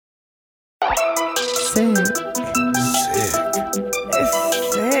sick.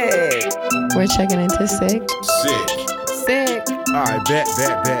 It's sick. We're checking into sick. Sick. All right, bet.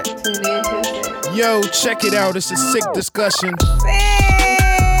 Tune in to sick. Yo, check it out. It's a sick discussion. Sick.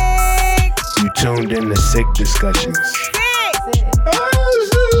 You tuned in to Sick Discussions. Sick.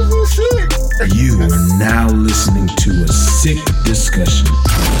 You are now listening to a sick discussion.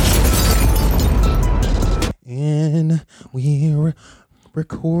 And we're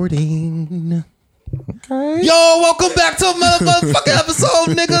recording. Okay. Yo, welcome back to another motherfucking episode,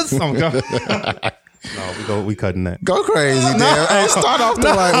 niggas. No, we cutting that. Go crazy, damn. Hey, start off the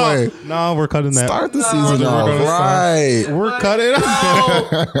right way. No, we're cutting that. Start the season off right. We're cutting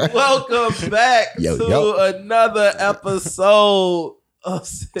it. Welcome back to another episode of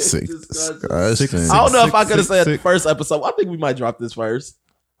Sick Discussions. I don't know if I could have said the first episode. I think we might drop this first.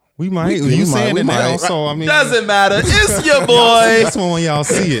 We might. You saying it now, might. so I mean, doesn't matter. It's your boy. This one when y'all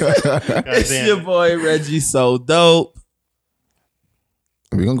see it. It's your boy Reggie So Dope.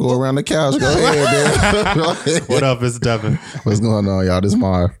 We're going to go around the couch. Go ahead, man. What up? It's Devin. What's going on, y'all? This is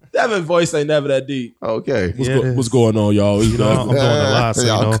Marv. Devin voice ain't never that deep. Okay. What's going on, y'all? You know, I'm doing a lot. So,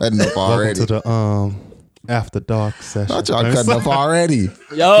 y'all cutting up already. Welcome to the after dark session. Thought y'all cutting up already.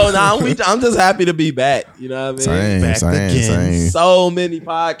 Yo, I'm just happy to be back. You know what I mean? Same. So many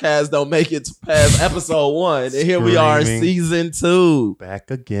podcasts don't make it past episode 1, and here we are in season 2.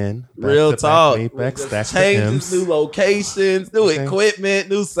 Back again. Real talk. Changes, new locations, new equipment,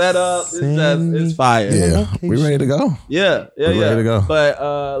 new setup. It's fire. Yeah, we ready to go. Yeah. Ready to go.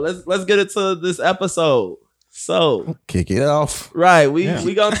 But let's get into this episode. So kick it off. Right, we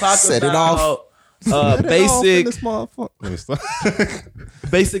gonna talk Set about it off.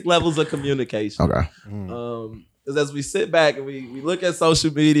 basic levels of communication. Okay. Because as we sit back and we look at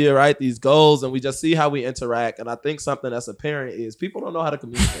social media, right, these goals, and we just see how we interact, and I think something that's apparent is people don't know how to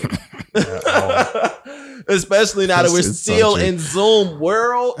communicate. Especially now that we're still in Zoom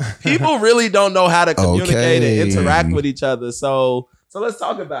world, people really don't know how to communicate and interact with each other. So let's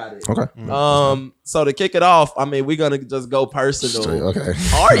talk about it. Okay. So to kick it off, I mean, we're gonna just go personal. Straight, okay.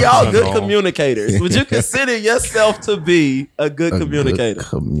 Are y'all good communicators? Would you consider yourself to be a good communicator?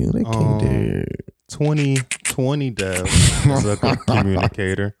 2020 Dev is a good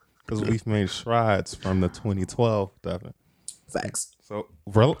communicator because we've made strides from the 2012 Devin. Facts. So,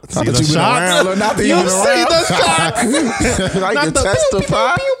 see the shots? You see the shots? I can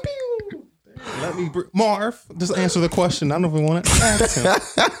testify. Let me, Marv, just answer the question. I don't even want to ask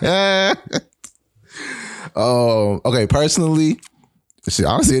him. Okay, personally, shit,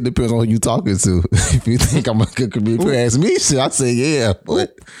 honestly, it depends on who you talking to. If you think I'm a good communicator, ask me, shit, I'd say yeah.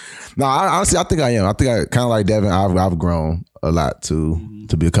 But no, honestly, I think I am. I think I kind of like Devin. I've grown a lot to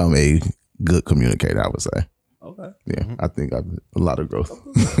become a good communicator, I would say. Okay. Yeah, I think I've a lot of growth.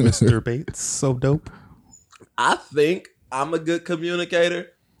 Mr. Bates, so dope. I think I'm a good communicator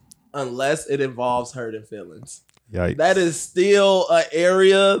unless it involves hurting feelings. Yikes. That is still an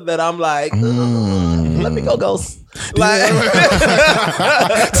area that I'm like, let me go ghost. Like,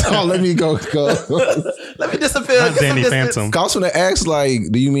 so let me go. Let me disappear. Danny Phantom. I was going to ask,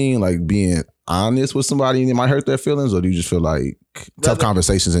 like, do you mean like being honest with somebody and it might hurt their feelings, or do you just feel like tough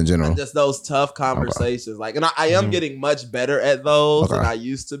conversations in general? Just those tough conversations. Like, and I am getting much better at those than I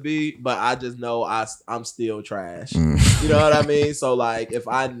used to be, but I just know I'm still trash. You know what I mean? So like, if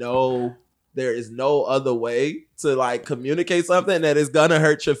I know there is no other way to like communicate something that is gonna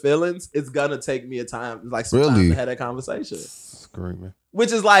hurt your feelings, it's gonna take me some time to have that conversation. Screaming.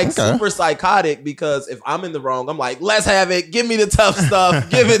 Which is like super psychotic, because if I'm in the wrong, I'm like, let's have it. Give me the tough stuff.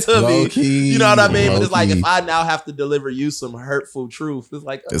 Give it to me. You know what I mean? But it's like, if I now have to deliver you some hurtful truth, it's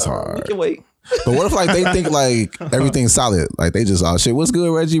like, it's hard. We can wait. But what if like they think like everything's solid? Like they just, oh shit, what's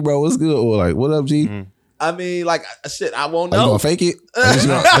good, Reggie, bro? What's good? Or like, what up, G? I mean, like, shit, I won't know. Are you gonna fake it? Are you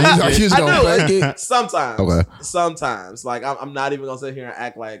just gonna fake it? Sometimes. Okay. Sometimes. Like, I'm not even gonna sit here and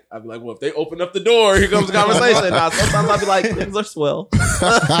act like, I'd be like, well, if they open up the door, here comes the conversation. Now, sometimes I'll be like, things are swell.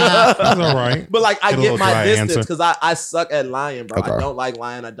 That's all right. But like, I get my distance because I suck at lying, bro. Okay. I don't like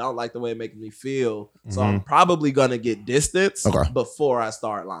lying. I don't like the way it makes me feel. So I'm probably gonna get distance before I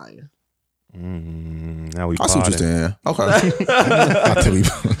start lying. Now we I see what you're saying. Okay.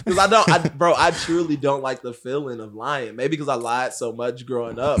 Because I truly don't like the feeling of lying. Maybe because I lied so much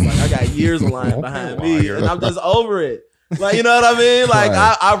growing up. Like, I got years of lying behind me, and I'm just over it. Like, you know what I mean? Like,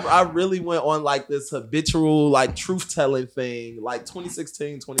 I really went on like this habitual like truth telling thing, like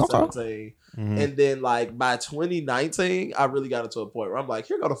 2016, 2017. And then like by 2019, I really got into a point where I'm like,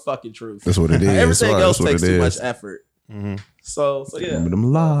 here go the fucking truth. That's what it is. Everything else takes too much effort. So yeah. Remember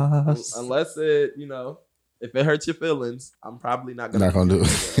them lies. Unless it, if it hurts your feelings, I'm probably not gonna do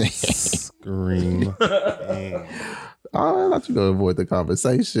it. Scream. I thought you gonna avoid the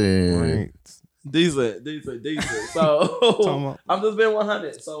conversation. Right. Decent. So I'm just being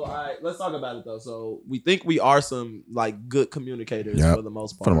 100. So let's talk about it though. So we think we are some like good communicators for the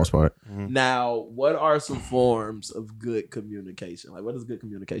most part. For the most part. Mm-hmm. Now, what are some forms of good communication? Like, what does good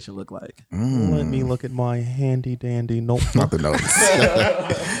communication look like? Let me look at my handy dandy notebook. Not the notes.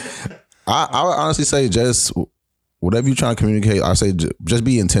 I would honestly say just whatever you're trying to communicate. I say just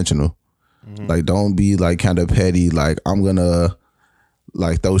be intentional. Mm-hmm. Like, don't be like kind of petty. Like, I'm gonna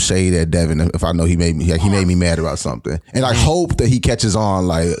like throw shade at Devin if I know he made me mad about something, and I hope that he catches on.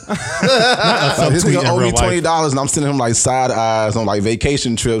 Like, this nigga owe me $20, and I'm sending him like side eyes on like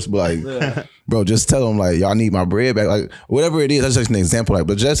vacation trips. But like, bro, just tell him like, y'all need my bread back. Like, whatever it is, that's just an example. Like,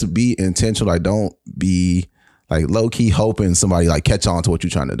 but just be intentional. Like, don't be like low key hoping somebody like catch on to what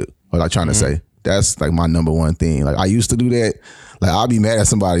you're trying to do or like trying to say. That's like my number one thing. Like, I used to do that. Like, I'll be mad at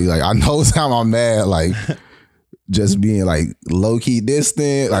somebody. Like, I know how I'm mad. Like, just being like low key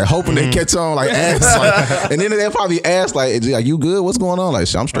distant, like hoping they catch on, like ask, like, and then they'll probably ask like, "You good? What's going on?" Like,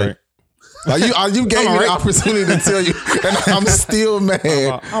 shit, I'm straight. Right. Like you gave me the opportunity to tell you, and I'm still mad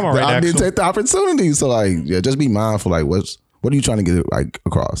I'm all right, I didn't take the opportunity. So like, yeah, just be mindful. Like, what are you trying to get like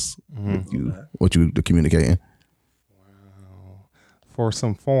across? What you communicating? For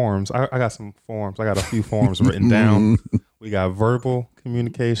some forms, I got some forms. I got a few forms written down. We got verbal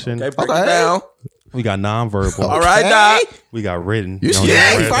communication. Okay, break it down. We got nonverbal. All right, Doc. We got written. You should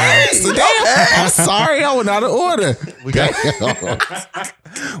first. I'm sorry, I went out of order. We got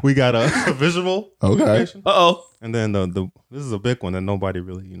a visual. Okay. And then this is a big one that nobody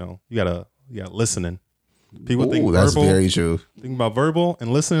really, you got listening. People think that's verbal. Very true. Think about verbal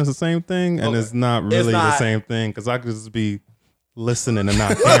and listening is the same thing, and it's not really the same thing because I could just be listening and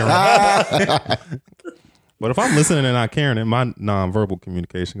not caring. But if I'm listening and not caring, then my nonverbal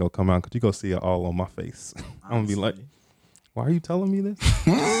communication gonna come out because you go see it all on my face. I'm gonna be like, "Why are you telling me this?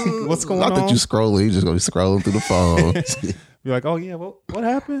 What's going on?" Not that you scrolling, you just gonna be scrolling through the phone. You're like, "Oh yeah, what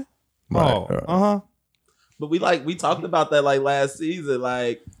happened?" Right. But we talked about that like last season.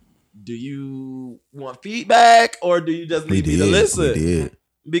 Like, do you want feedback or do you just need me to listen? We did.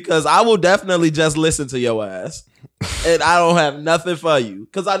 Because I will definitely just listen to your ass, and I don't have nothing for you.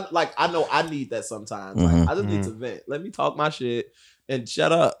 Because I know I need that sometimes. Like, I just need to vent. Let me talk my shit and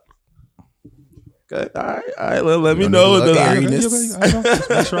shut up. Okay, all right. Let me know. Am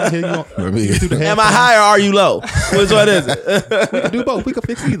I high or are you low? Which one is it? We can do both. We can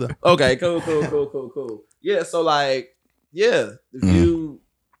fix either. Okay, cool. Yeah, so like, if you.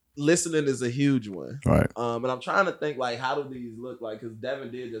 Listening is a huge one, right? And I'm trying to think like, how do these look like? Because Devin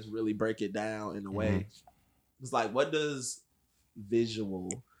did just really break it down in a way. It's like, what does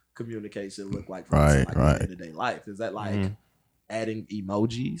visual communication look like for us in day-to-day life? Is that like adding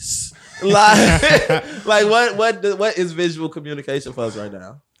emojis? like what is visual communication for us right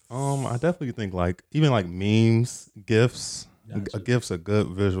now? I definitely think like even like memes, GIFs. Gotcha. A GIF's a good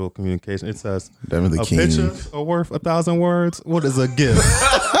visual communication. It says definitely a picture are worth 1,000 words. What is a GIF?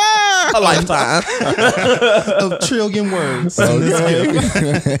 A lifetime. A trillion words. But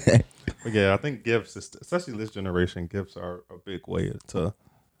yeah, I think GIFs, especially this generation, GIFs are a big way to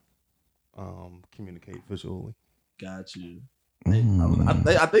communicate visually. Got you. I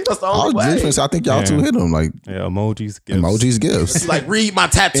think that's the only way. I think y'all two hit them like emojis, GIFs. Emojis, GIFs. Like, read my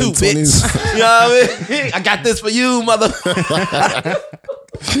tattoo, bitch. You know what I mean? I got this for you, mother.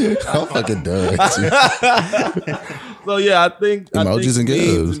 I'm fucking done. So yeah, I think emojis and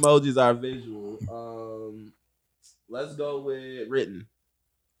GIFs. Emojis are visual. Let's go with written.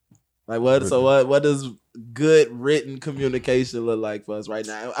 Like what? So what does good written communication look like for us right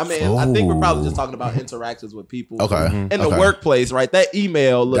now? I mean, I think we're probably just talking about interactions with people. In the workplace, right? That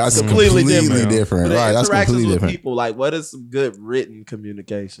email looks completely different. Right, that's completely different. People, like, what is some good written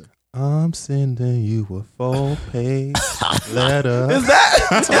communication? I'm sending you a 4-page letter. Is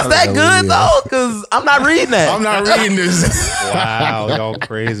that good though? Because I'm not reading that. I'm not reading this. Wow, y'all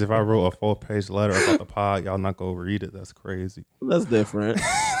crazy. If I wrote a 4-page letter about the pod, y'all not gonna read it. That's crazy. That's different.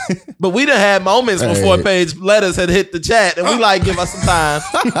 But we done had moments when 4-page letters had hit the chat, and we like, give us some time.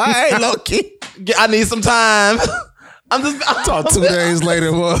 Hey, low-key. I need some time. I'm talking 2 days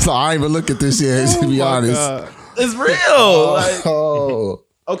later. So I ain't even look at this yet. To be honest, God. It's real.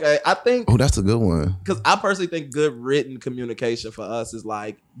 Okay, I think. Oh, that's a good one. Because I personally think good written communication for us is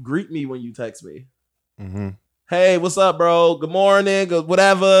like, greet me when you text me. Hey, what's up, bro? Good morning. Good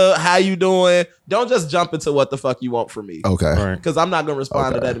whatever. How you doing? Don't just jump into what the fuck you want from me. Okay. Because I'm not gonna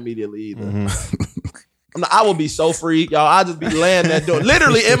respond to that immediately either. I will be so free, y'all. I'll just be laying that door,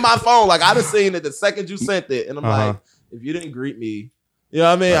 literally in my phone. Like I just seen it the second you sent it, and I'm like, if you didn't greet me You know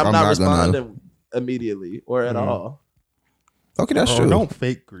what I mean? Like, I'm not responding immediately or at all. Okay, that's true. Don't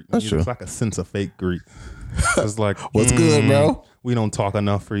fake greet. That's true. It's like a sense of fake greet. It's like, what's good, bro? We don't talk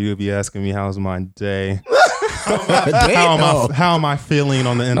enough for you to be asking me how's my day. How am I feeling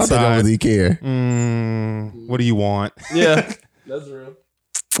on the inside? I don't really care. What do you want? Yeah, that's real.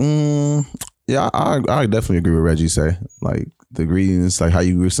 Yeah, I definitely agree with Reggie say. Like the greetings, like how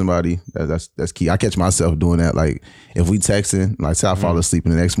you greet somebody, that's key. I catch myself doing that. Like if we texting, like say I fall asleep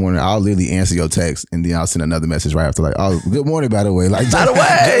and the next morning, I'll literally answer your text and then I'll send another message right after, like, oh, good morning, by the way. Like by the way.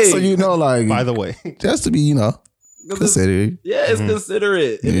 Just so you know, like by the way. Just to be, considerate. Yeah, it's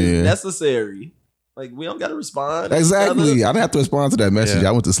considerate. It is necessary. Like we don't gotta respond. Exactly. I didn't have to respond to that message.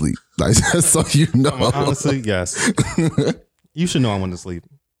 I went to sleep. Like just so you know. Honestly, yes. You should know I went to sleep.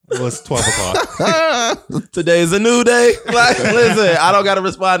 Well, it's 12 o'clock. Today's a new day. Like, listen, I don't got to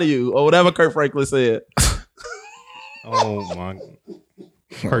respond to you or whatever Kirk Franklin said. Oh, my.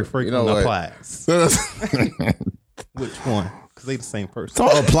 Kirk Franklin applies. Which one? Because they the same person. So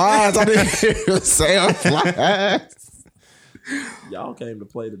applies. I didn't hear you say applies. Y'all came to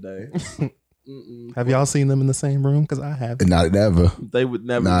play today. Have y'all seen them in the same room? Because I have. Not never. They would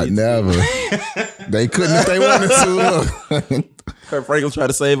never. Not never. They couldn't if they wanted to. Kirk Franklin tried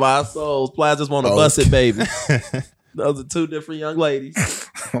to save our souls. Plies just want to bust it, baby. Those are two different young ladies.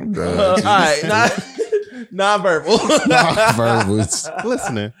 I'm done. All right, non-verbal. Non-verbal.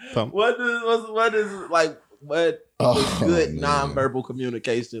 Listening. What does good non-verbal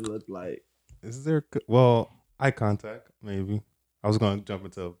communication look like? Is there eye contact? Maybe. I was going to jump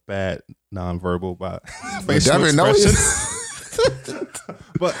into bad non-verbal by facial expressions.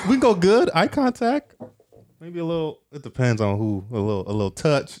 But we go good eye contact. Maybe a little. It depends on who. A little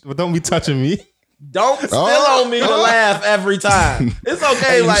touch, but don't be touching me. Don't spill on me to laugh every time. It's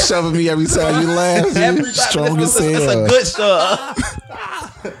okay. You like shoving me every time you laugh. Every time. Strong as hell. It's a good shove.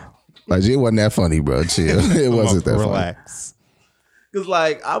 Like it wasn't that funny, bro. Chill. It wasn't that relax. Cause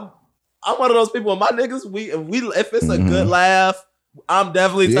like I'm one of those people. When my niggas, if it's a good laugh, I'm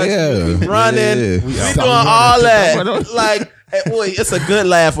definitely touching you. We running. We doing all that. Like. Hey, boy, it's a good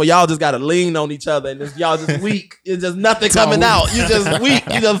laugh where y'all just gotta lean on each other and y'all just weak. It's just nothing coming out. You just weak.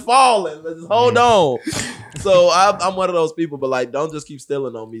 You just falling. Just hold on. So I'm one of those people, but like, don't just keep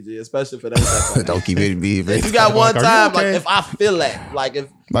stealing on me, G. Especially if it ain't that funny. Don't keep hitting me. If you got one time, like if I feel that, like if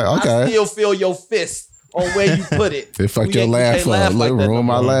I still feel your fist on where you put it. It fucked your laugh up. Like ruin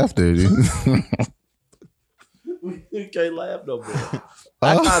my laughter, dude. You can't laugh no more.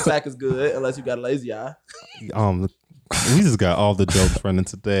 Eye contact is good unless you got a lazy eye. We just got all the jokes running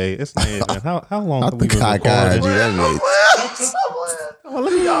today. It's not even. How long have we been recording?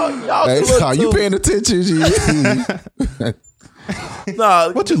 Y'all you paying attention, G?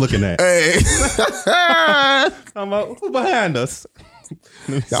 Nah, what you looking at? Hey, who behind us?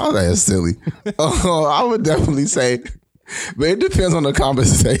 Y'all ass silly. I would definitely say, but it depends on the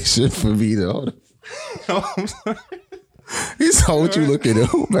conversation for me though. He saw what you looking at.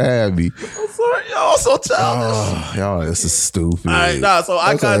 Who behind me? I'm sorry, y'all so childish. Y'all, this is stupid. All right, so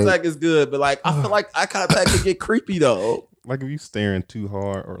eye contact is good, but like I feel like eye contact can get creepy though. Like if you staring too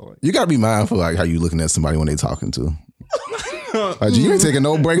hard or like you gotta be mindful like how you looking at somebody when they talking to. Like you ain't taking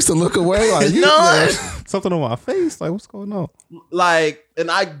no breaks to look away. Like you something on my face. Like what's going on? Like, and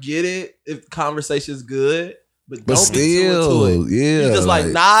I get it if conversation's good. But don't still, be too into it. Yeah, you're just like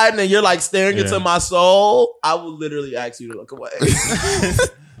nodding and you're like staring into my soul. I will literally ask you to look away. Because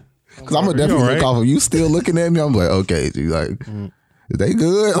I'm gonna definitely look off of you still looking at me. I'm like, okay, dude, like, is they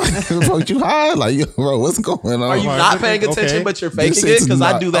good? Like, you high? Like, bro, what's going on? Are you not paying attention, but you're faking it? Because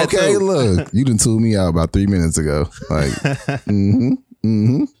I do that too. Okay, look, you done tuned me out about 3 minutes ago. Like,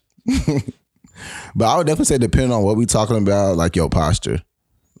 But I would definitely say, depending on what we talking about, like your posture.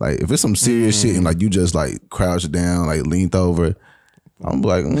 Like if it's some serious shit and like you just like crouch down, like leaned over, I'm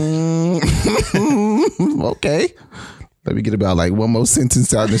like, okay. Let me get about like one more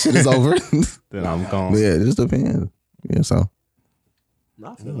sentence out and the shit is over. Then I'm gone. Yeah, it just depends. Yeah, so.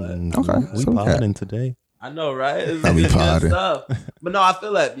 I feel that. Okay. We podding today. I know, right? It's I be good podding. stuff. But no, I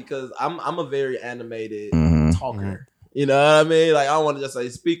feel that because I'm a very animated talker. You know what I mean? Like I don't want to just say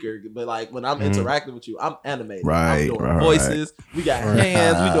speaker, but like when I'm interacting with you, I'm animated. Right. I'm doing voices. We got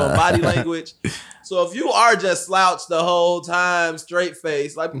hands. We doing body language. So if you are just slouched the whole time, straight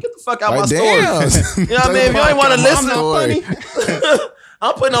face, like get the fuck out my story. You know what I mean? If you ain't want to listen,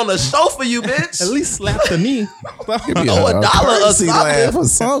 I'm putting on a show for you, bitch. At least slap the knee. Give me $1 or something. Laugh or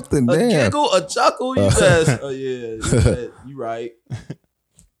something. A damn. giggle, a chuckle. You just, oh yeah, you right.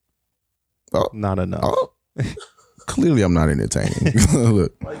 Oh, not enough. Oh. Clearly, I'm not entertaining.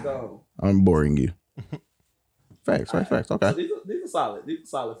 Look, I'm boring you. Facts. Okay. So these are solid. These are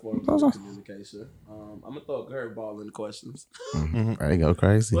solid forms of communication. I'm gonna throw a curveball in the questions. There you go,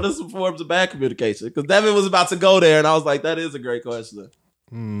 crazy. What are some forms of bad communication? Because Devin was about to go there, and I was like, that is a great question.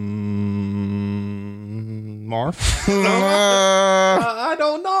 Marv? I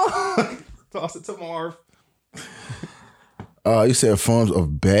don't know. Toss it to Marv. You said forms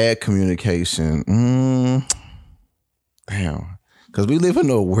of bad communication. Damn. Because we live in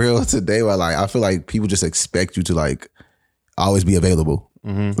a world today where like I feel like people just expect you to like always be available.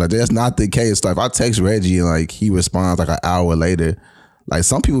 Like that's not the case. Like if I text Reggie and like he responds like an hour later, like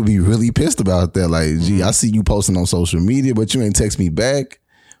some people be really pissed about that. Like, gee, I see you posting on social media, but you ain't text me back.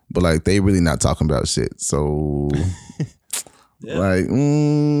 But like they really not talking about shit. So like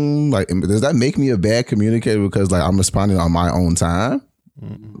does that make me a bad communicator because like I'm responding on my own time?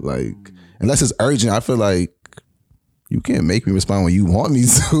 Like unless it's urgent, I feel like you can't make me respond when you want me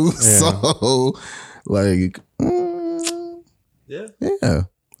to. Yeah. So like yeah.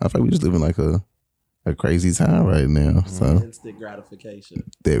 I feel like we just living like a crazy time right now. So instant gratification.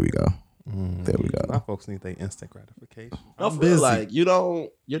 There we go. There we go. My folks need their instant gratification. I feel like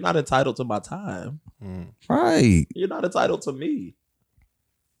you're not entitled to my time. Right. You're not entitled to me.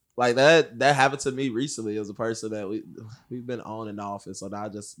 Like that happened to me recently as a person that we've been on and off, and so now I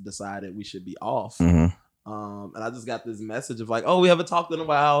just decided we should be off. And I just got this message of like, oh, we haven't talked in a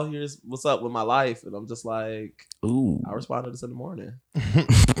while. Here's what's up with my life, and I'm just like, ooh. I responded to this in the morning.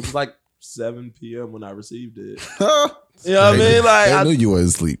 It was like 7 p.m. when I received it. You know what I mean? Like I knew you wasn't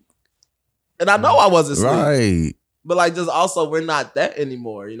asleep. And I know I wasn't asleep. Right. But like just also we're not that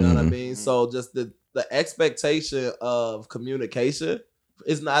anymore. You know what I mean? So just the expectation of communication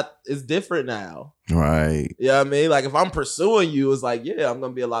is different now. Right. You know what I mean? Like if I'm pursuing you, it's like, yeah, I'm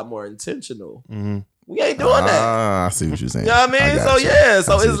gonna be a lot more intentional. We ain't doing that. I see what you're saying. You know what I mean? So yeah,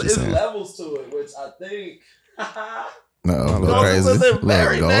 so it's levels to it, which I think no, go crazy. Go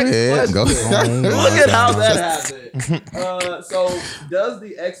ahead. Go. Look at how that happened. So does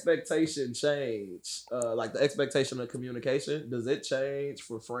the expectation change? Like the expectation of communication, does it change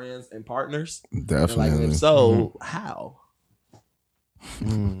for friends and partners? Definitely. And like if so, how?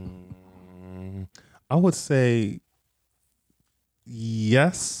 I would say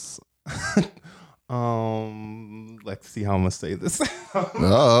yes. Let's see how I'm gonna say this.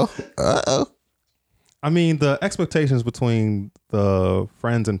 Uh-oh. I mean, the expectations between the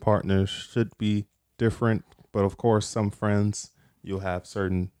friends and partners should be different, but of course, some friends you'll have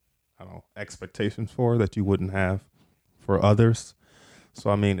certain, expectations for that you wouldn't have for others. So,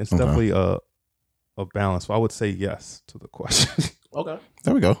 I mean, it's definitely a balance. So I would say yes to the question. Okay.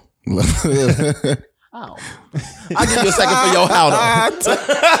 There we go. How? I'll give you a second for your how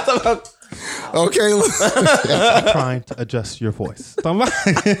though. Okay. I'm trying to adjust your voice.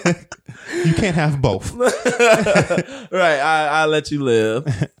 You can't have both. Right. I'll let you live.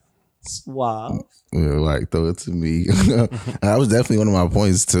 Suave. Yeah, like throw it to me. That was definitely one of my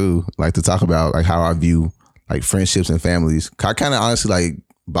points too. Like to talk about like how I view like friendships and families. I kind of honestly like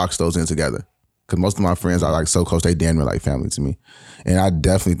box those in together. Because most of my friends are like so close, they damn near like family to me. And I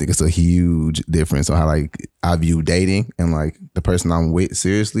definitely think it's a huge difference on how like I view dating and like the person I'm with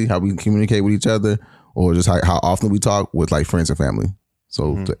seriously, how we communicate with each other, or just how often we talk with like friends and family.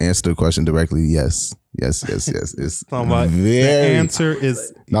 So to answer the question directly, yes. It's the answer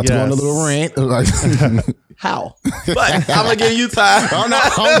is not to go on a little rant. Like, how? But I'm gonna give you time. I'm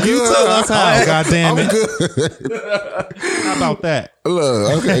you good. tell us how. God damn it. Good. How about that?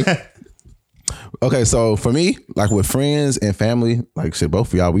 Look, okay. Okay, so for me, like with friends and family, like shit,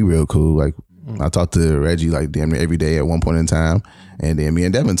 both of y'all, we real cool. Like I talk to Reggie like damn near every day at one point in time, and then me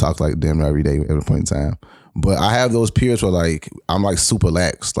and Devin talk like damn near every day at a point in time. But I have those periods where like I'm like super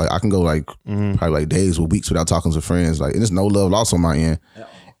lax. Like I can go like probably like days or weeks without talking to friends. Like and there's no love lost on my end.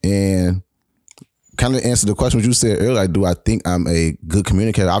 And kind of answer the question what you said earlier. Like, do I think I'm a good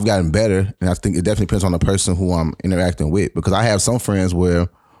communicator? I've gotten better, and I think it definitely depends on the person who I'm interacting with. Because I have some friends where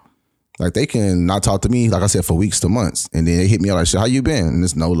like they can not talk to me, like I said, for weeks to months, and then they hit me up like, "Shit, how you been?" And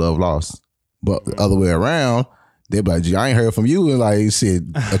there's no love lost. But the other way around, they're like, "Gee, I ain't heard from you in like shit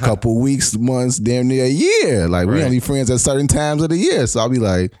a couple weeks, months, damn near a year. Like we only friends at certain times of the year." So I'll be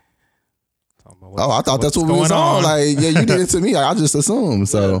like, "Oh, I thought that's what we was on." Like, yeah, you did it to me. I just assumed.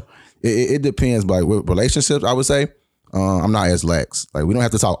 So it depends. But with relationships, I would say I'm not as lax. Like we don't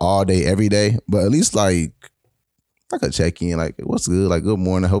have to talk all day, every day, but at least like a check in, like what's good, like good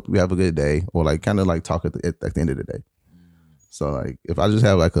morning, I hope you have a good day, or like kind of like talk at the end of the day. So like if I just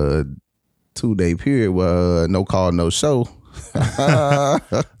have like a 2-day period where no call, no show, not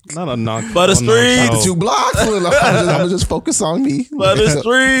a knock for the streets, you blocked. I'm just focus on me for the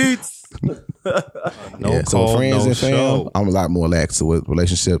streets. So friends and fam, I'm a lot more lax with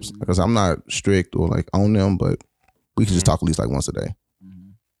relationships because I'm not strict or like on them, but we can just talk at least like once a day.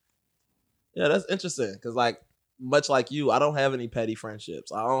 Yeah, that's interesting because like much like you, I don't have any petty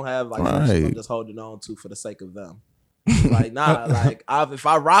friendships. I don't have like friendships I'm just holding on to for the sake of them. Like nah, like if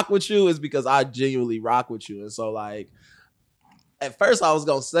I rock with you, it's because I genuinely rock with you, and so like. At first, I was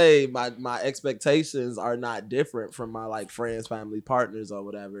gonna say my expectations are not different from my like friends, family, partners, or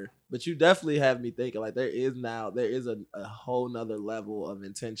whatever. But you definitely have me thinking like there is a whole nother level of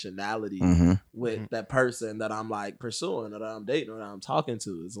intentionality with that person that I'm like pursuing, or that I'm dating, or that I'm talking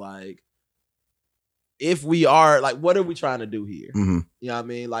to. It's like if we are like, what are we trying to do here? You know what I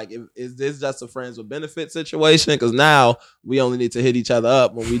mean? Like, is this just a friends with benefit situation? Because now we only need to hit each other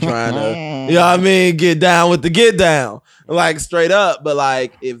up when we trying to, you know what I mean, get down with the get down, like straight up. But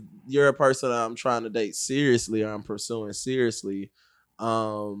like, if you're a person that I'm trying to date seriously or I'm pursuing seriously,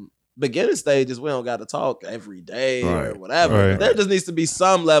 beginning stages, we don't got to talk every day or whatever. Right. There just needs to be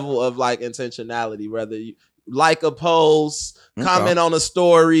some level of like intentionality, whether you like a post, comment on a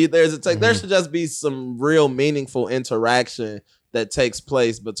story. There should just be some real meaningful interaction that takes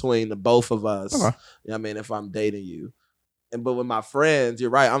place between the both of us. You know what I mean? If I'm dating you. But with my friends, you're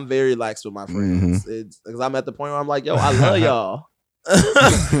right. I'm very lax with my friends. It's because I'm at the point where I'm like, yo, I love y'all.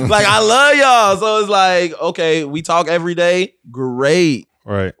 Like, I love y'all. So it's like, okay, we talk every day. Great.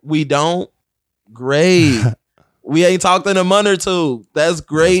 Right. We don't. Great. We ain't talked in a month or two. That's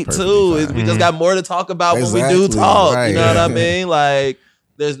great too. We just got more to talk about when we do talk. Right. You know what I mean? Like,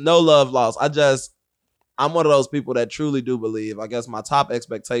 there's no love lost. I'm one of those people that truly do believe. I guess my top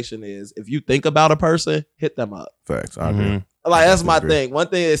expectation is if you think about a person, hit them up. Facts. I agree. Like, that's my thing. One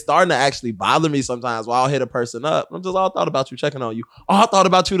thing is starting to actually bother me sometimes while I'll hit a person up. I'm just, I thought about you, checking on you. Oh, I thought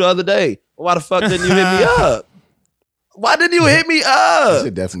about you the other day. Why the fuck didn't you hit me up? Why didn't you hit me up?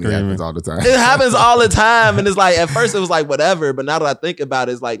 It definitely happens all the time. It happens all the time. And it's like, at first it was like, whatever. But now that I think about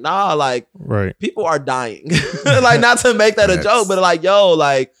it, it's like, nah, like, people are dying. Like, not to make that a joke, but like, yo,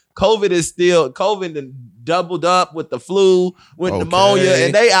 like, COVID and doubled up with the flu, with pneumonia,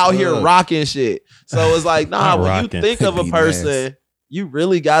 and they out here rocking shit. So it's like, nah, when you think of a person, you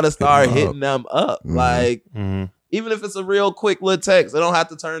really got to start hitting them up. Like, even if it's a real quick little text, it don't have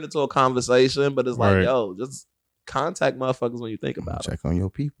to turn into a conversation, but it's like, yo, just contact motherfuckers when you think about it. Check on your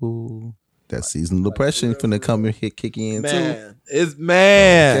people. That seasonal depression finna come and kick in too. It's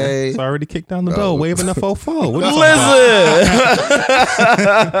It's already kicked down the door, waving the 4-4.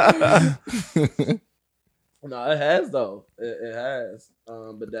 Listen. No, it has though. It has.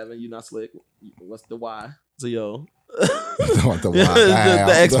 But Devin, you not slick. What's the why to yo?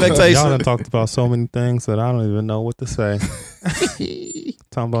 the expectation. Y'all done talked about so many things that I don't even know what to say.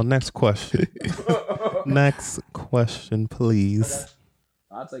 Talking about next question. Next question, please.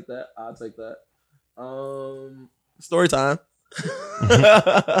 I'll take that. Story time.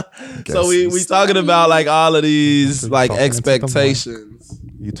 So we talking about like all of these like expectations.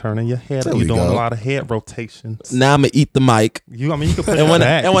 You turning your head. You doing a lot of head rotations. Now I'm gonna eat the mic. You can put it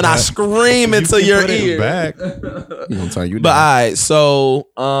back. And when I scream into your ear, back. You gonna turn you down. But all right. So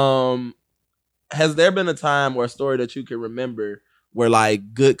has there been a time or a story that you can remember where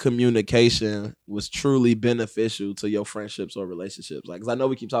like good communication was truly beneficial to your friendships or relationships? Like, because I know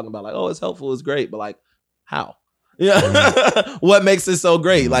we keep talking about like, oh, it's helpful, it's great, but like, how? Yeah, what makes it so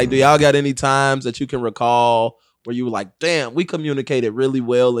great? Like, do y'all got any times that you can recall where you were like, damn, we communicated really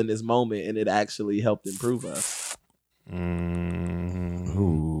well in this moment and it actually helped improve us?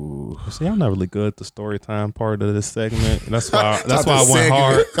 See, I'm not really good at the story time part of this segment. That's why I went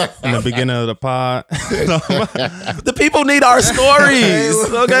hard in the beginning of the pod. The people need our stories.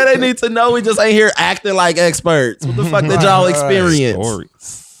 Okay, they need to know we just ain't here acting like experts. What the fuck did y'all experience?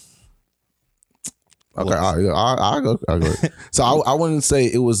 Stories. Okay, I'll go. So I wouldn't say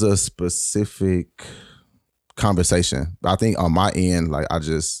it was a specific conversation, but I think on my end, like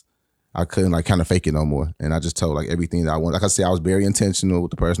I couldn't like kind of fake it no more, and I just told like everything that I wanted. Like I said, I was very intentional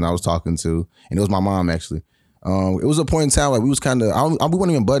with the person I was talking to, and it was my mom actually. It was a point in time like we was kind of we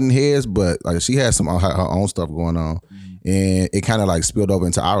weren't even butting heads, but like she had some her own stuff going on, and it kind of like spilled over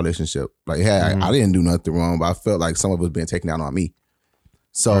into our relationship. Like I didn't do nothing wrong, but I felt like some of it was being taken out on me.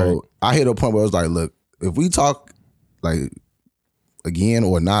 So I hit a point where I was like, look, if we talk like again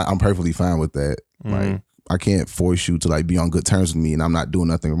or not, I'm perfectly fine with that. Like I can't force you to like be on good terms with me, and I'm not doing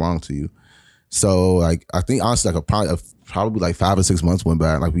nothing wrong to you. So like I think honestly like probably like 5 or 6 months went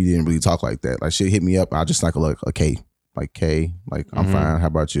by, like we didn't really talk like that. Like she hit me up, I just like okay, like K, like I'm fine. How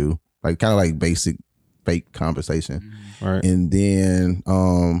about you? Like kind of like basic fake conversation. Right. And then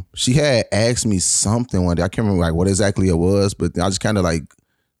she had asked me something one day. I can't remember like what exactly it was, but I just kind of like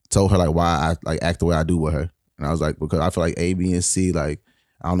told her like why I like act the way I do with her. And I was like, because I feel like A, B, and C, like,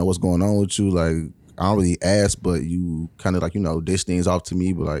 I don't know what's going on with you. Like, I don't really ask, but you kind of like, dish things off to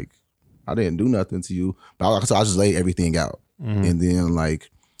me, but like, I didn't do nothing to you. But so I just laid everything out. And then like,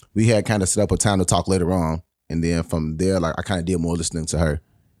 we had kind of set up a time to talk later on. And then from there, like, I kind of did more listening to her.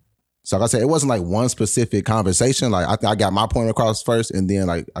 So like I said, it wasn't like one specific conversation. Like, I think I got my point across first, and then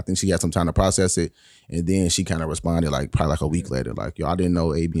like, I think she had some time to process it. And then she kind of responded like probably like a week later, like, yo, I didn't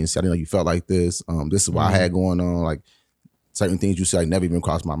know A, B, and C. I didn't know you felt like this. This is what I had going on. Like, certain things you said like never even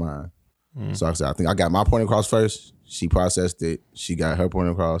crossed my mind. So like I said, I think I got my point across first. She processed it. She got her point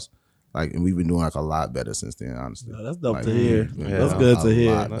across. Like, and we've been doing like a lot better since then, honestly. That's dope like, to hear. That's good to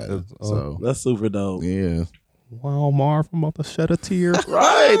hear. So that's super dope. Yeah. Wow, Marv, I'm about to shed a tear.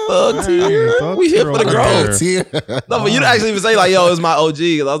 Right, thug tear. We here for the growth. No, but you didn't actually even say like, yo, it was my OG.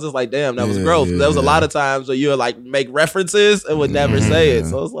 Because I was just like, damn, that was growth. There was a lot of times where you would like make references and would never say it.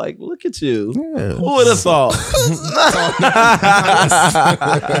 So I was like, look at you. Yeah. Who would have thought?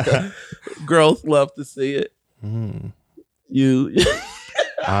 Growth, love to see it. You.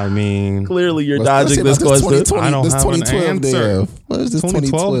 I mean, clearly you're dodging this question. I don't have an answer. What is this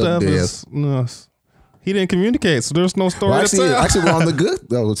 2012 Dev? He didn't communicate, so there's no story to tell. Actually, we're on the good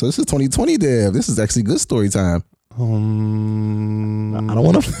though. So this is 2020 Dev. This is actually good story time. I don't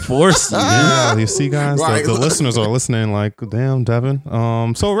want to force you. Yeah, you see, guys, right. the listeners are listening like, damn, Devin.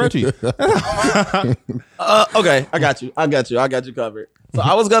 So Reggie. Okay, I got you. I got you covered. So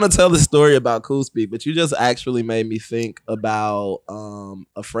I was gonna tell the story about Cool Speak, but you just actually made me think about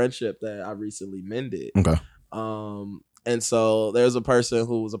a friendship that I recently mended. Okay. And so there's a person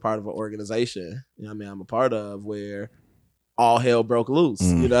who was a part of an organization, I'm a part of, where all hell broke loose.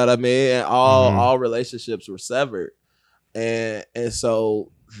 You know what I mean? And all relationships were severed. And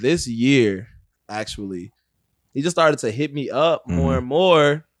so this year, actually, he just started to hit me up more and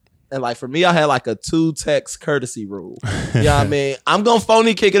more. And like for me, I had like a 2-text courtesy rule. You know what I mean? I'm gonna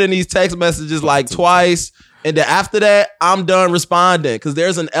phony kick it in these text messages like twice. And then after that, I'm done responding because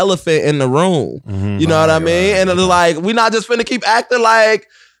there's an elephant in the room. You know what I mean? And it's like, we not just finna keep acting like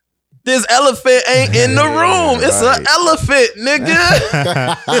this elephant ain't in the room. It's an elephant, nigga.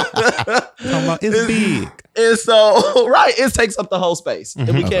 It's big. And so, right, it takes up the whole space.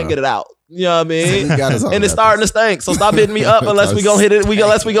 And we can't get it out. You know what I mean? And it's starting to stink. So stop hitting me up unless we gonna hit it.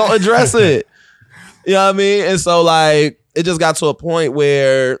 Unless we gonna address it. You know what I mean? And so like, it just got to a point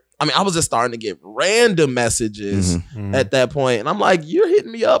where, I was just starting to get random messages at that point. And I'm like, you're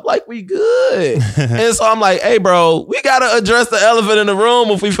hitting me up like we good. And so I'm like, hey, bro, we got to address the elephant in the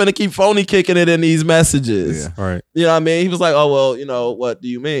room if we finna keep phony kicking it in these messages. Yeah. Right. You know what I mean? He was like, oh, well, what do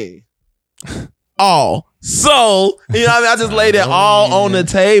you mean? So, you know what I mean? I just laid it all on the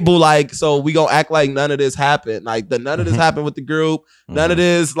table. Like, so we gonna act like none of this happened. Like, none of this happened with the group. None of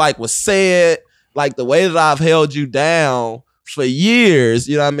this, like, was said. Like, the way that I've held you down for years,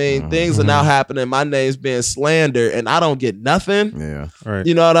 you know what I mean? Things are now happening. My name's being slandered and I don't get nothing. Yeah. Right.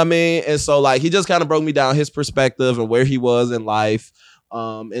 You know what I mean? And so like, he just kind of broke me down his perspective and where he was in life,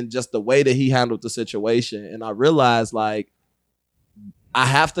 and just the way that he handled the situation. And I realized like, I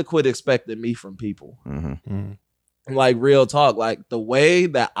have to quit expecting me from people. Like real talk, like the way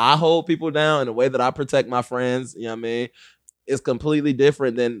that I hold people down and the way that I protect my friends, you know what I mean? Is completely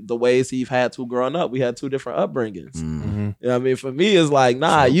different than the ways he's had to growing up. We had two different upbringings. You know what I mean? For me, it's like,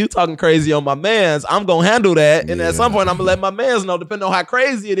 nah, you talking crazy on my mans. I'm going to handle that. And at some point, I'm going to let my mans know, depending on how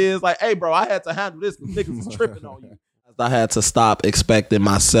crazy it is, like, hey, bro, I had to handle this because niggas is tripping on you. I had to stop expecting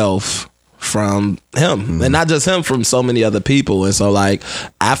myself from him, and not just him, from so many other people. And so like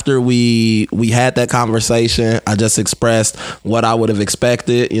after we had that conversation, I just expressed what I would have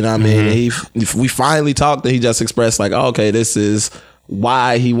expected, you know what I mean? We finally talked and he just expressed like, oh, okay, this is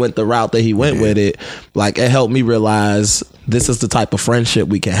why he went the route that he went with it. Like it helped me realize this is the type of friendship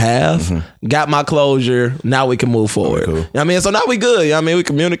we can have. Got my closure. Now we can move forward. Cool. You know what I mean? So now we good. You know what I mean? We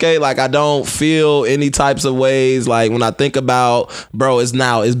communicate. Like I don't feel any types of ways. Like when I think about bro, it's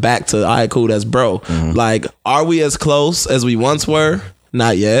back to, all right, cool, that's bro. Like, are we as close as we once were?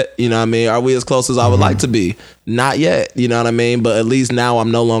 Not yet. You know what I mean? Are we as close as I would like to be? Not yet. You know what I mean? But at least now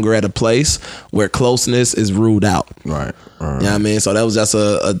I'm no longer at a place where closeness is ruled out. Right. You know what I mean? So that was just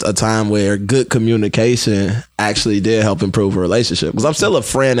a time where good communication actually did help improve a relationship. Because I'm still a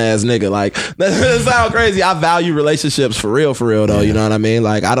friend ass nigga. Like, that sounds crazy. I value relationships for real though. You know what I mean?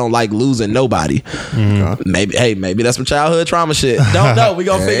 Like, I don't like losing nobody. Maybe that's some childhood trauma shit. Don't know. We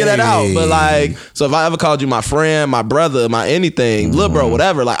gonna figure that out. But like, so if I ever called you my friend, my brother, my anything, little bro, or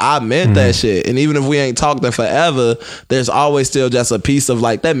whatever. Like I meant that shit. And even if we ain't talked in forever, there's always still just a piece of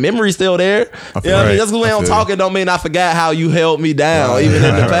like that memory still there. You know what I mean? Just because we don't talk, it don't mean I forgot how you held me down, even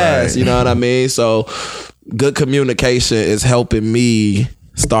in the past. You know what I mean? So good communication is helping me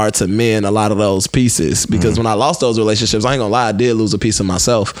start to mend a lot of those pieces, because when I lost those relationships, I ain't gonna lie, I did lose a piece of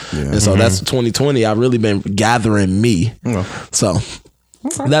myself. And so that's 2020. I've really been gathering me. So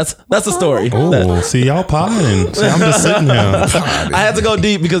that's the story. Oh, see y'all potting. See, I'm just sitting here. I had to go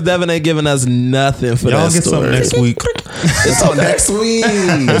deep because Devin ain't giving us nothing for y'all that get story. something next week. It's on next week.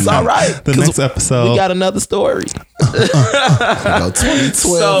 It's all right. The next episode. We got another story.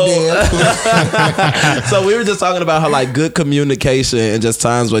 2012. So we were just talking about how like good communication and just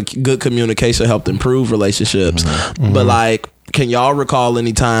times when good communication helped improve relationships. But like, can y'all recall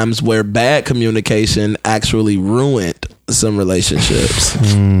any times where bad communication actually ruined some relationships?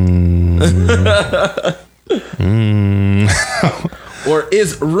 Or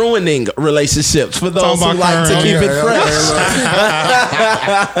is ruining relationships for those who like to keep it fresh?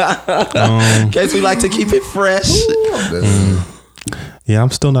 In case we like to keep it fresh. Yeah, I'm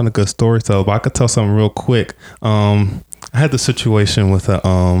still not a good storyteller, but I could tell something real quick. I had the situation with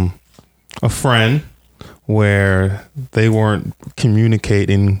a friend where they weren't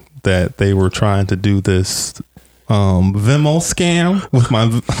communicating that they were trying to do this Venmo scam with my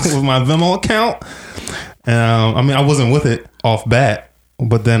Venmo account. And I mean, I wasn't with it off bat,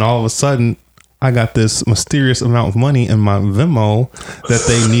 but then all of a sudden I got this mysterious amount of money in my Venmo that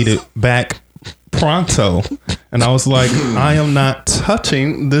they needed back pronto. And I was like, I am not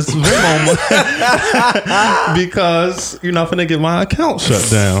touching this Venmo money because you're not going to get my account shut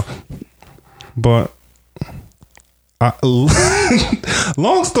down. But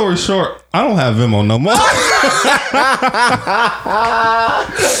long story short, I don't have Venmo no more.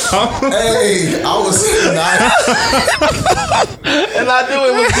 Hey, I was not. And I knew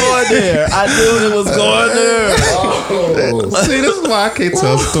it was going there. See, this is why I can't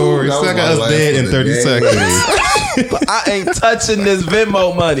tell stories. I got us dead in 30 seconds. But I ain't touching this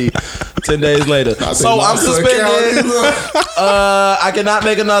Venmo money. 10 days later. So I'm suspended. I cannot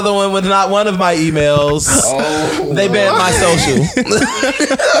make another one with not one of my emails. They banned my social.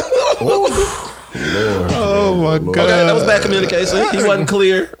 Oh my God. Okay, that was bad communication. He wasn't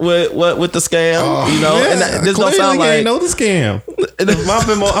clear with the scam. You know, Yeah, and this don't sound like know the scam. My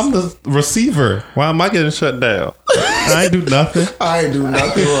Venmo, I'm the receiver. Why am I getting shut down? I ain't do nothing.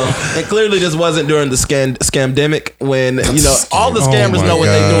 And clearly this wasn't during the scamdemic when, you know, all the scammers know what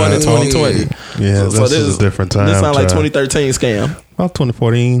they're doing in 2020. Yeah, so this is a different time. This sounds like 2013 scam. Well,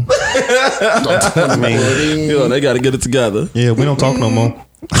 2014. I mean, you know, they got to get it together. Yeah, we don't talk no more.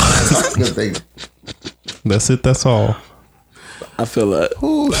 That's it. That's all. I feel that.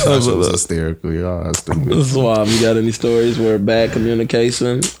 That was hysterical, y'all. That's stupid. Suave, you got any stories where bad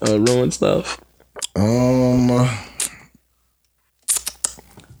communication ruined stuff? Damn,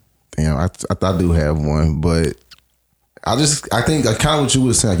 I do have one, but I think like kind of what you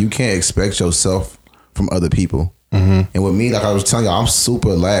were saying, like, you can't expect yourself from other people. And with me, like I was telling you, I'm super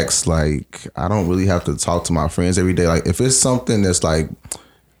lax. Like I don't really have to talk to my friends every day. Like if it's something that's like,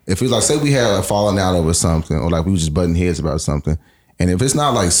 if it's like, say we had a falling out over something, or like we were just butting heads about something, and if it's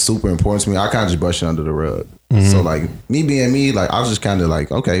not like super important to me, I kind of just brush it under the rug. So like me being me, like I was just kind of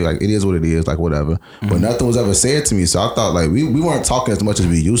like, okay, like it is what it is, like whatever. But nothing was ever said to me, so I thought like we weren't talking as much as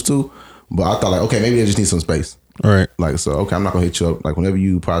we used to. But I thought like, okay, maybe I just need some space. All right. Like, so okay, I'm not gonna hit you up. Like whenever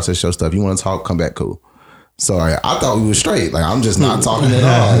you process your stuff, you want to talk, come back, cool. So like, I thought we were straight. Like I'm just not talking at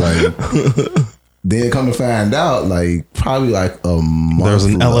all. Like then come to find out, like probably like a month. There's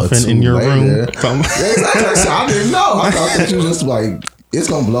an elephant in your room. Yeah, exactly. So I didn't know. I thought that you just like it's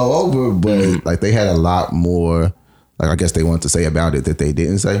gonna blow over, but like they had a lot more. Like I guess they wanted to say about it that they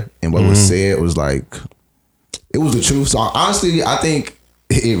didn't say, and what was said was like it was the truth. So honestly, I think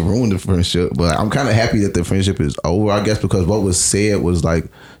it ruined the friendship, but I'm kind of happy that the friendship is over. I guess because what was said was like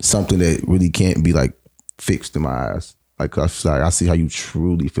something that really can't be like fixed in my eyes. Like I see how you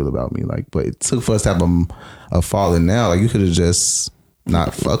truly feel about me. Like, but it took for us to have a falling out. Like you could have just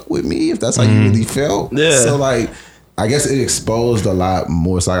not fuck with me if that's how you really felt. Yeah. So like, I guess it exposed a lot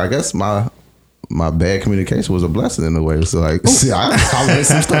more. So like, I guess my bad communication was a blessing in a way. So like, see, I learned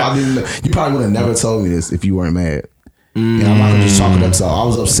some stuff I didn't. You probably would have never told me this if you weren't mad. And I'm not gonna just chalk it up. So I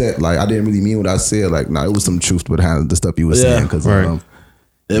was upset. Like I didn't really mean what I said. Like no, it was some truth behind the stuff you were saying. Because there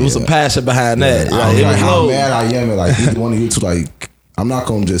was some passion behind that. Like, it was how mad I am, and like either one of you two, like I'm not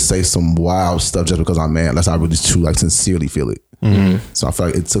gonna just say some wild stuff just because I'm mad unless I really truly like sincerely feel it. So I feel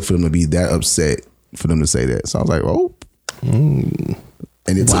like it took for them to be that upset for them to say that. So I was like, oh. And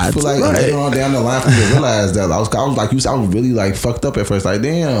And it took for like later on down the line for me to realize that I was like, I was really like fucked up at first. Like,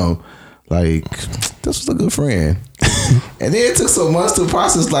 damn, like this was a good friend. And then it took so much to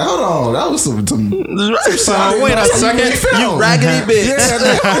process. Like, hold on, that was some wait a second, you raggedy bitch.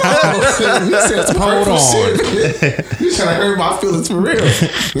 Yeah, you said some hold on. You trying to hurt my feelings for real.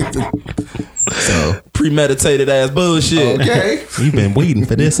 So premeditated ass bullshit. Okay, you've been waiting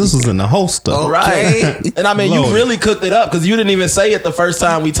for this. This was in the holster, right? And I mean, you really cooked it up because you didn't even say it the first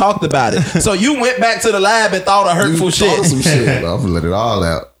time we talked about it. So you went back to the lab and thought of hurtful shit. Thought of some shit. I'm gonna let it all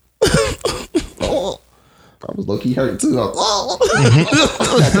out. I was low-key hurt too. Like a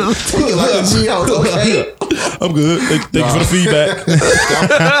G, I was okay. I'm good. Thank you for the feedback.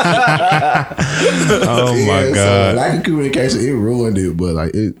 Oh my God. So lack of communication, it ruined it, but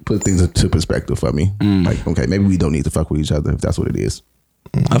like it put things into perspective for me. Like, okay, maybe we don't need to fuck with each other if that's what it is.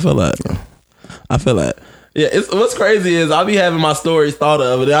 I feel that. I feel that. Yeah, what's crazy is I'll be having my stories thought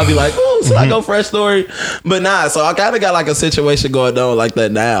of, and I'll be like, "Oh, should I go fresh story?" But nah. So I kind of got like a situation going on like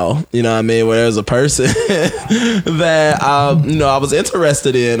that now. You know what I mean? Where there's a person that I was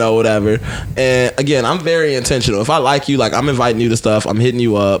interested in or whatever. And again, I'm very intentional. If I like you, like I'm inviting you to stuff, I'm hitting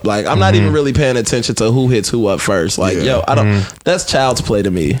you up. Like I'm not even really paying attention to who hits who up first. Like yo, I don't. That's child's play to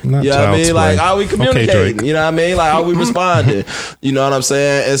me. Not you know what I mean? play. Like are we communicating? Okay, you know what I mean? Like are we responding? You know what I'm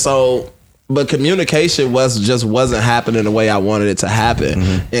saying? And so. But communication wasn't happening the way I wanted it to happen.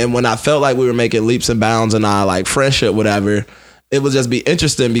 And when I felt like we were making leaps and bounds in our like friendship, whatever, it would just be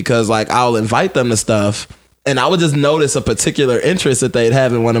interesting because like I'll invite them to stuff and I would just notice a particular interest that they'd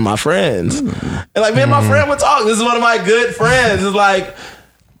have in one of my friends. And like me and my friend would talk. This is one of my good friends. It's like,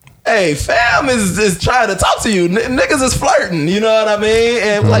 hey, fam is trying to talk to you. Niggas is flirting, you know what I mean?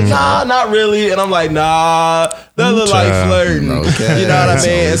 And like, nah, not really. And I'm like, nah, that look like flirting. Okay. You know what I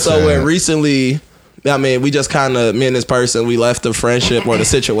mean? And so when recently, I mean, we just kind of, me and this person, we left the friendship or the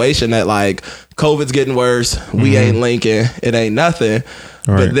situation that like, COVID's getting worse. We ain't linking. It ain't nothing.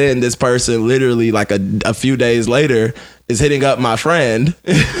 Right. But then this person literally like a few days later is hitting up my friend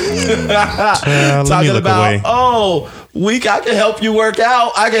talking about, I can help you work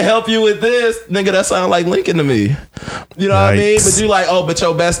out. I can help you with this. Nigga, that sound like linking to me. You know what I mean? But you like, but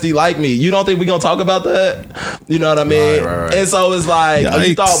your bestie like me. You don't think we gonna talk about that? You know what I mean? Right. And so it's like,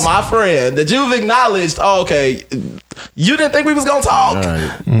 you thought my friend that you've acknowledged, okay, you didn't think we was gonna talk.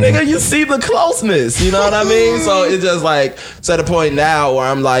 Nigga, you see the closeness. You know what I mean? So it's just like, it's at a point now where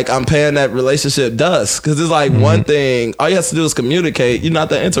I'm like, I'm paying that relationship dust. Cause it's like one thing, all you have to do is communicate. You're not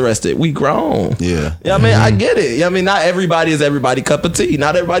that interested. We grown. Yeah. You know what I mean? I get it. You know what I mean? Not everybody is everybody cup of tea.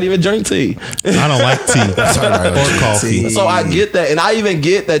 Not everybody even drink tea. I don't like tea or coffee. So I get that. And I even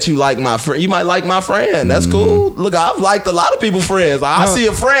get that you like my friend. You might like my friend. That's cool. Look, I've liked a lot of people friends. Like, I see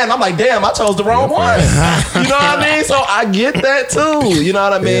a friend, I'm like, damn, I chose the wrong one. You know what I mean? So I get that too. You know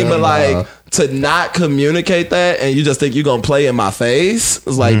what I mean? But like, to not communicate that and you just think you're gonna play in my face,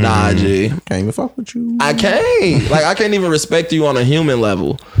 it's like, nah, G. Can't even fuck with you. I can't. Like, I can't even respect you on a human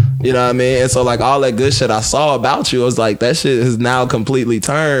level. You know what I mean? And so like all that good shit I saw about you, I was like, that shit has now completely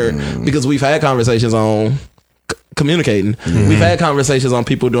turned because we've had conversations on communicating. We've had conversations on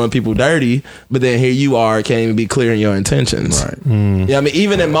people doing people dirty, but then here you are, can't even be clear in your intentions. Right. Yeah, I mean,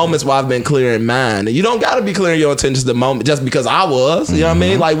 even in moments where I've been clear in mine, and you don't got to be clear in your intentions the moment just because I was. You know what I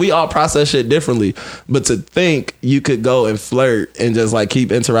mean? Like, we all process shit differently. But to think you could go and flirt and just like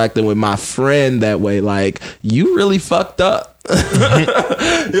keep interacting with my friend that way, like, you really fucked up. You know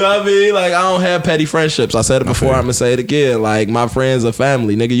what I mean? Like, I don't have petty friendships. I said it before, I'm gonna say it again. Like, my friends are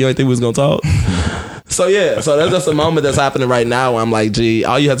family. Nigga, you ain't think we was gonna talk? So yeah, so that's just a moment that's happening right now where I'm like, gee,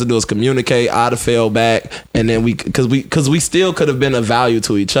 all you have to do is communicate. I'd have fell back, and then because we still could have been of value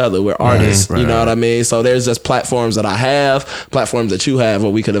to each other. We're artists, you know what I mean? So there's just platforms that I have, platforms that you have,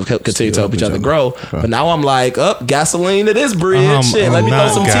 where we could have continued to help each other grow. But now I'm like, gasoline to this bridge. Shit, let me throw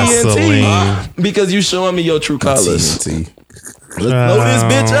some TNT because you showing me your true colors. TNT. Let's blow this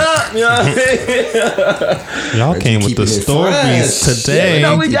bitch up. You know what I mean? Y'all came with the stories today. You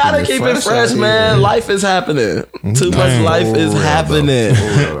know, we gotta keep it fresh, man. Life is happening. Too much life is happening.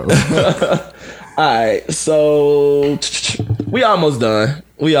 All right, so we almost done.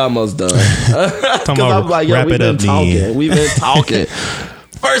 Because I'm like, yo, we've been talking.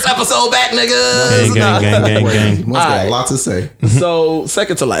 First episode back, niggas. Gang. Must got a lot to say. So,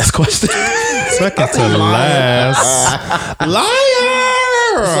 second to last question. Second to last.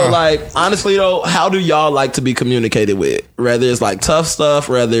 Liar. So, like, honestly, though, how do y'all like to be communicated with? Whether it's, like, tough stuff,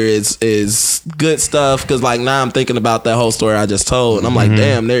 whether it's good stuff. Because, like, now I'm thinking about that whole story I just told. And I'm like,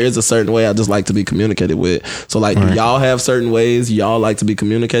 damn, there is a certain way I just like to be communicated with. So, like, do y'all have certain ways y'all like to be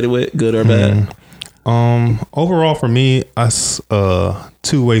communicated with, good or bad? Overall for me, it's a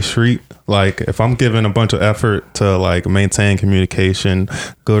two-way street. Like if I'm giving a bunch of effort to like maintain communication,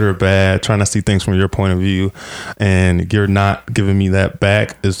 good or bad, trying to see things from your point of view, and you're not giving me that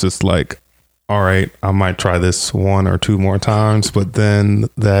back, it's just like, all right, I might try this 1 or 2 more times, but then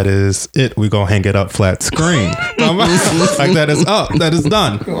that is it. We gonna hang it up flat screen. Like that is up. That is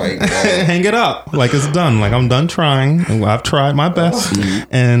done. Hang it up. Like it's done. Like I'm done trying. And I've tried my best,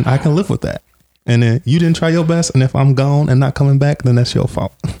 and I can live with that. And then you didn't try your best, and if I'm gone and not coming back, then that's your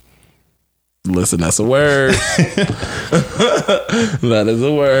fault. Listen, that's a word. That is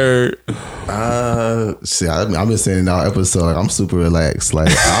a word. See, I've been saying in our episode, I'm super relaxed. Like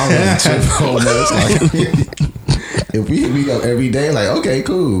I don't really trip on this. Like if we hit me up every day, like okay,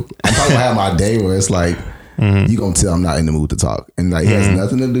 cool. I'm probably gonna have my day where it's like you gonna tell I'm not in the mood to talk, and like it has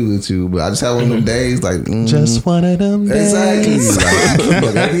nothing to do with you. But I just have one of them days, like just one of them days. Exactly.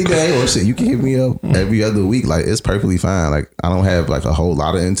 Like every day, or shit, you can hit me up every other week. Like it's perfectly fine. Like I don't have like a whole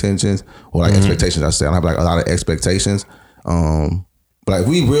lot of intentions or like expectations. I say I don't have like a lot of expectations. But like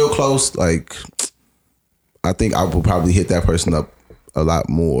we real close. Like I think I will probably hit that person up a lot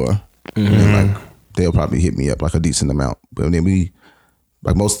more, and like they'll probably hit me up like a decent amount. But then we.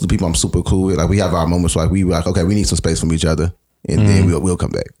 Like most of the people I'm super cool with, like we have our moments where like we like, okay, we need some space from each other, and then we'll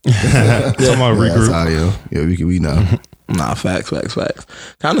come back. Someone regroup. That's how, yeah, we know. Nah, facts.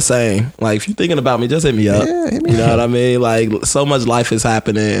 Kind of same. Like if you're thinking about me, just hit me up. Yeah, hit me you know what I mean? Like so much life is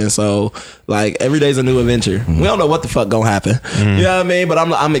happening, and so like every day's a new adventure. We don't know what the fuck gonna happen. You know what I mean? But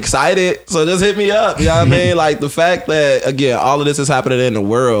I'm excited. So just hit me up. You know what I mean? Like the fact that again, all of this is happening in the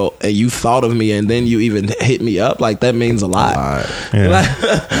world, and you thought of me, and then you even hit me up. Like that means a lot. Yeah.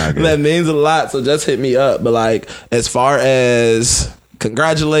 That means a lot. So just hit me up. But like as far as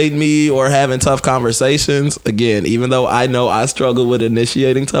congratulate me or having tough conversations, again, even though I know I struggle with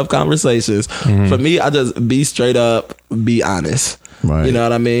initiating tough conversations, for me, I just be straight up, be honest. Right. You know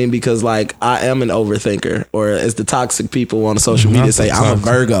what I mean? Because like I am an overthinker, or as the toxic people on social media say, I'm a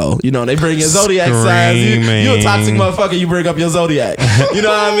Virgo. You know, they bring your zodiac signs. You a toxic motherfucker, you bring up your zodiac. You know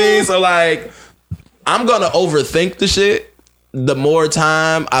what I mean? So like I'm gonna overthink the shit the more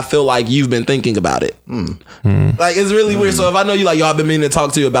time I feel like you've been thinking about it. Like it's really weird. So if I know you like, yo, I've been meaning to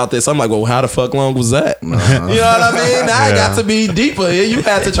talk to you about this, I'm like, well, how the fuck long was that? You know what I mean? Now I got to be deeper. You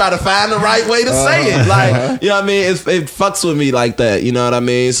had to try to find the right way to say it. Like, you know what I mean? It fucks with me like that. You know what I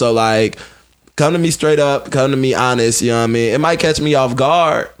mean? So like, come to me straight up, come to me honest. You know what I mean? It might catch me off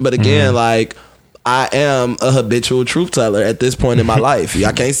guard, but again, like, I am a habitual truth teller at this point in my life.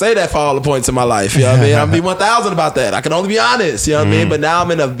 I can't say that for all the points in my life. You know what I mean? I'm be 1,000 about that. I can only be honest. You know what I mean? But now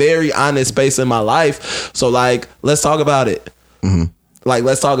I'm in a very honest space in my life. So like, let's talk about it. Like,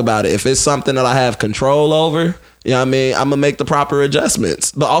 let's talk about it. If it's something that I have control over, you know what I mean? I'm going to make the proper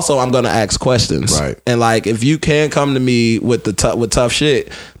adjustments. But also I'm going to ask questions. Right. And like, if you can come to me with with tough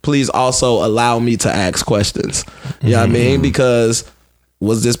shit, please also allow me to ask questions. You know what I mean? Because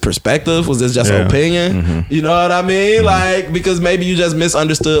was this perspective? Was this just opinion? You know what I mean? Like, because maybe you just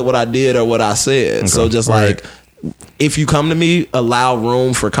misunderstood what I did or what I said. Okay. So just like, if you come to me, allow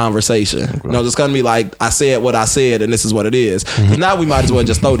room for conversation. Okay. No, just come to me like, I said what I said and this is what it is. Now we might as well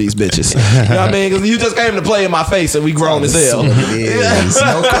just throw these bitches. You know what I mean? Because you just came to play in my face and we grown as hell. No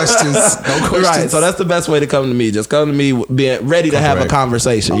questions. No questions. Right. So that's the best way to come to me. Just come to me being ready to have a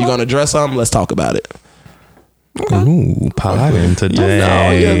conversation. You're going to address something? Let's talk about it. Ooh, potting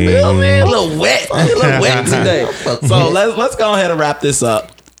today. You feel me? A little wet today. So let's go ahead and wrap this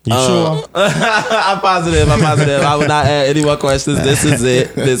up. You sure? I'm positive. I will not add any more questions. This is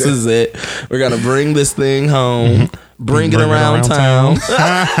it. We're gonna bring this thing home. Bring it around town.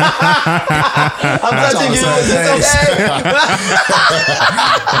 I'm touching you. Is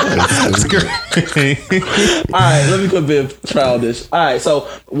this okay? All right, let me quit being childish. All right, so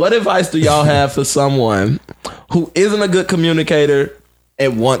what advice do y'all have for someone who isn't a good communicator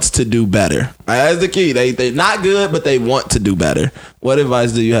and wants to do better? All right, that's the key. They're not good, but they want to do better. What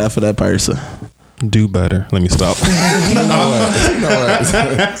advice do you have for that person? Do better. Let me stop.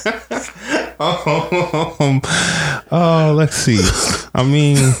 Let's see. I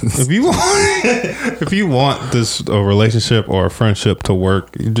mean, if you want this relationship or a friendship to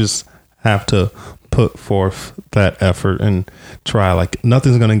work, you just have to put forth that effort and try. Like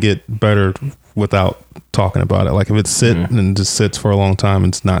nothing's gonna get better without talking about it. Like if it's and just sits for a long time,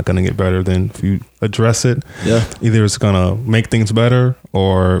 it's not gonna get better. Then if you address it, either it's gonna make things better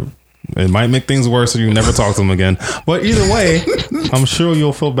or It might make things worse, so you never talk to them again. But either way, I'm sure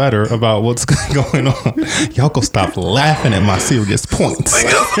you'll feel better about what's going on. Y'all go stop laughing at my serious points.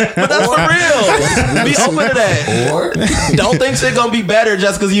 But that's for real. Be open to that. Or Don't think shit gonna be better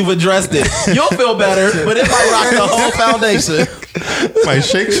just because you've addressed it. You'll feel better, but it might rock the whole foundation. Might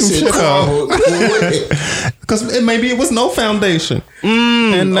shake some shit up. Because maybe it was no foundation.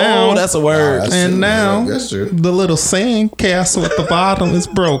 And now that's a word. And now that's true. the little sand castle at the bottom is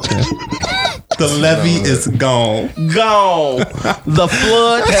broken. The levee is gone. Gone. The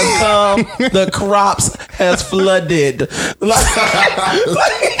flood has come. The crops has flooded.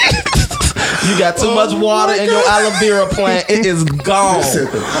 You got too much water in your aloe vera plant. It is gone. The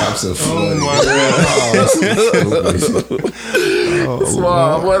crops are flooded.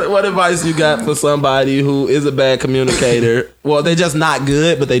 Swab, what advice you got for somebody who is a bad communicator? Well, they're just not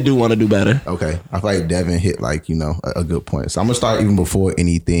good, but they do want to do better. Okay, I feel like Devin hit like a good point. So I'm gonna start even before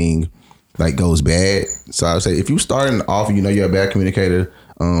anything like goes bad. So I would say if you starting off, you're a bad communicator.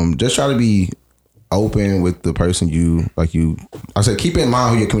 Just try to be open with the person I said keep in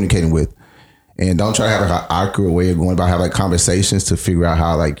mind who you're communicating with. And don't try to have like an awkward way of going about having like conversations to figure out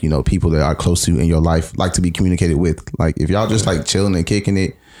how like, people that are close to you in your life like to be communicated with. Like if y'all just like chilling and kicking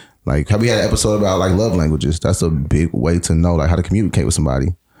it, like have we had an episode about like love languages? That's a big way to know like how to communicate with somebody.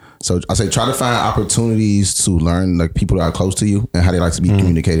 So I say try to find opportunities to learn like people that are close to you and how they like to be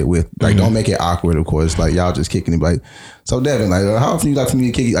communicated with. Like don't make it awkward, of course. Like y'all just kicking it. Like, so Devin, like how often you like for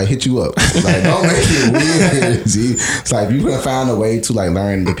me to kick it? Like hit you up. Like don't make it weird. See? It's like if you can find a way to like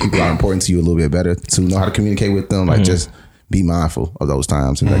learn the people that are important to you a little bit better to know how to communicate with them. Like just be mindful of those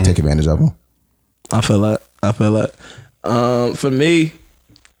times and like take advantage of them. I feel like. For me,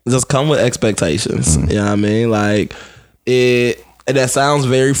 just come with expectations. You know what I mean? Like that sounds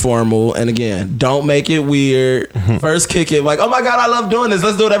very formal. And again, don't make it weird. First kick it like, oh my God, I love doing this.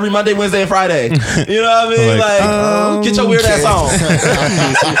 Let's do it every Monday, Wednesday, and Friday. You know what I mean? Like get your weird ass on.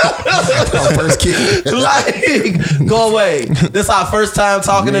 First kick it. Like, go away. This is our first time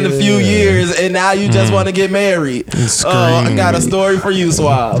talking in a few years, and now you just want to get married. I got a story for you,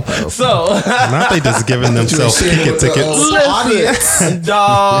 Swab. So not they just giving themselves kick-it tickets. Listen,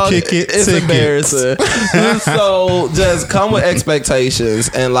 dog, Kick-it it's tickets. embarrassing. So just come with expectations,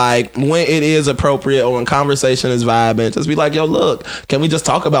 and like when it is appropriate or when conversation is vibing, just be like, yo, look, can we just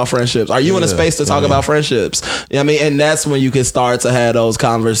talk about friendships? Are you in a space to talk about friendships? You know what I mean? And that's when you can start to have those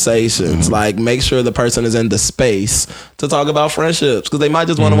conversations. Like make sure the person is in the space to talk about friendships, because they might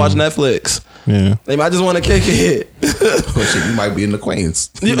just want to watch Netflix. Yeah, they might just want to kick it. You might be an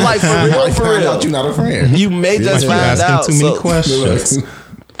acquaintance. Like for real. Out you're not a friend. You may just find out. Too many questions.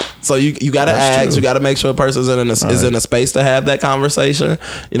 So you got to ask. You got to make sure a person is in a space to have that conversation.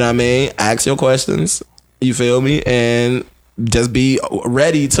 You know what I mean? Ask your questions. You feel me? And just be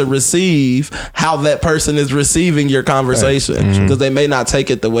ready to receive how that person is receiving your conversation, because they may not take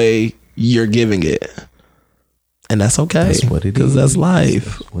it the way you're giving it. And that's okay. That's what it is. Because that's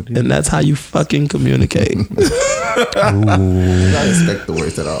life. And that's how you fucking communicate. I expect the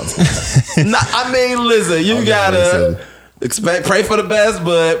worst at all. I mean, listen, you gotta pray for the best,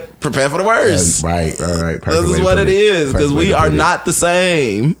 but prepare for the worst. Right. This is what it is, because we are not the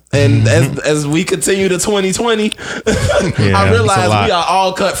same. And as we continue to 2020, I realize we are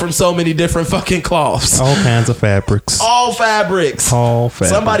all cut from so many different fucking cloths. All kinds of fabrics. All fabrics.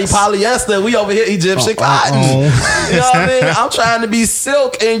 Somebody polyester. We over here Egyptian cotton. You know what I mean? I'm trying to be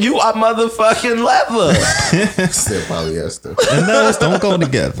silk and you are motherfucking leather. Still polyester. And those don't go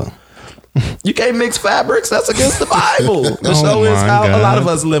together. You can't mix fabrics. That's against the Bible. The show is how a lot of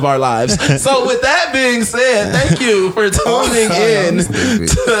us live our lives. So with that being said, thank you for tuning in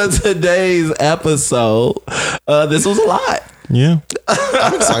to today's episode. This was a lot. Yeah.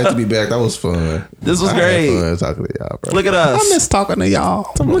 I'm excited to be back. That was fun. This was great. Fun talking to y'all, bro. Look at us. I miss talking to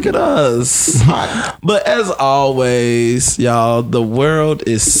y'all. Look at us. But as always, y'all, the world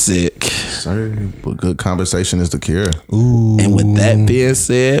is sick. Sorry, but good conversation is the cure. Ooh. And with that being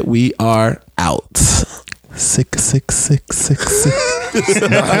said, we are out. Sick.